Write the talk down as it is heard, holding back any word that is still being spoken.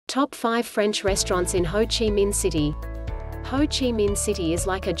Top 5 French restaurants in Ho Chi Minh City. Ho Chi Minh City is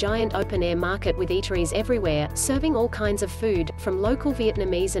like a giant open-air market with eateries everywhere, serving all kinds of food, from local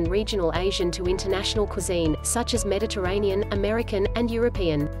Vietnamese and regional Asian to international cuisine, such as Mediterranean, American, and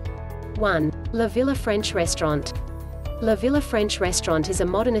European. 1. La Villa French Restaurant. La Villa French Restaurant is a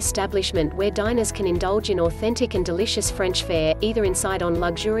modern establishment where diners can indulge in authentic and delicious French fare, either inside on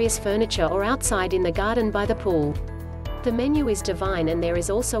luxurious furniture or outside in the garden by the pool. The menu is divine, and there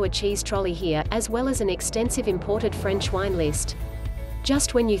is also a cheese trolley here, as well as an extensive imported French wine list.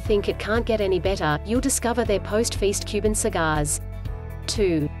 Just when you think it can't get any better, you'll discover their post-feast Cuban cigars.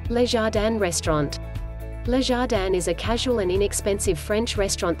 2. Le Jardin Restaurant. Le Jardin is a casual and inexpensive French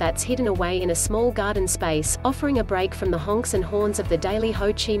restaurant that's hidden away in a small garden space, offering a break from the honks and horns of the daily Ho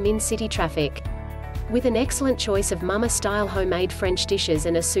Chi Minh City traffic. With an excellent choice of mama-style homemade French dishes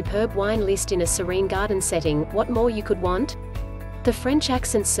and a superb wine list in a serene garden setting, what more you could want? The French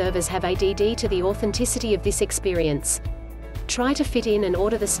accent servers have added to the authenticity of this experience. Try to fit in and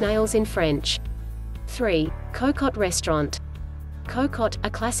order the snails in French. 3. Cocotte Restaurant. Cocotte, a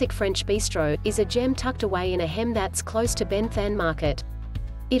classic French bistro, is a gem tucked away in a hem that's close to Ben Thanh Market.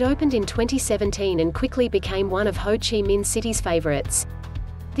 It opened in 2017 and quickly became one of Ho Chi Minh City's favorites.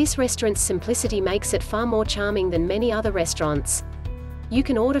 This restaurant's simplicity makes it far more charming than many other restaurants. You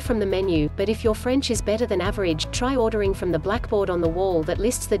can order from the menu, but if your French is better than average, try ordering from the blackboard on the wall that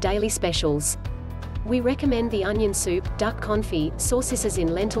lists the daily specials. We recommend the onion soup, duck confit, saucisses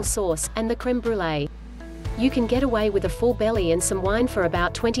in lentil sauce, and the creme brulee. You can get away with a full belly and some wine for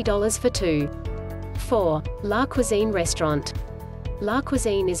about $20 for two. 4. La Cuisine Restaurant. La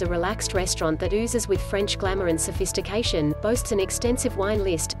Cuisine is a relaxed restaurant that oozes with French glamour and sophistication, boasts an extensive wine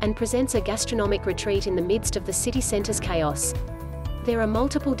list, and presents a gastronomic retreat in the midst of the city center's chaos. There are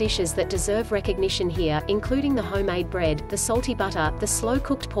multiple dishes that deserve recognition here, including the homemade bread, the salty butter, the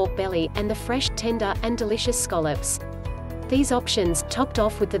slow-cooked pork belly, and the fresh, tender, and delicious scallops. These options, topped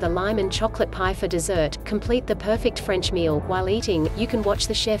off with the lime and chocolate pie for dessert, complete the perfect French meal. While eating, you can watch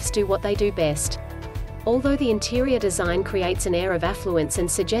the chefs do what they do best. Although the interior design creates an air of affluence and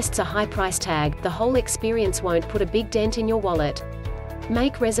suggests a high price tag, the whole experience won't put a big dent in your wallet.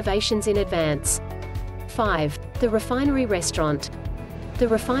 Make reservations in advance. 5. The Refinery Restaurant. The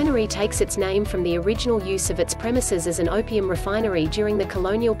Refinery takes its name from the original use of its premises as an opium refinery during the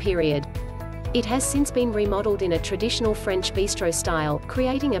colonial period. It has since been remodeled in a traditional French bistro style,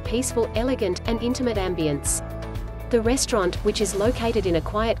 creating a peaceful, elegant, and intimate ambience. The restaurant, which is located in a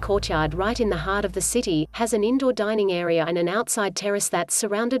quiet courtyard right in the heart of the city, has an indoor dining area and an outside terrace that's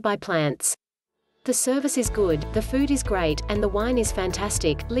surrounded by plants. The service is good, the food is great, and the wine is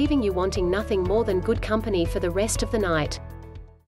fantastic, leaving you wanting nothing more than good company for the rest of the night.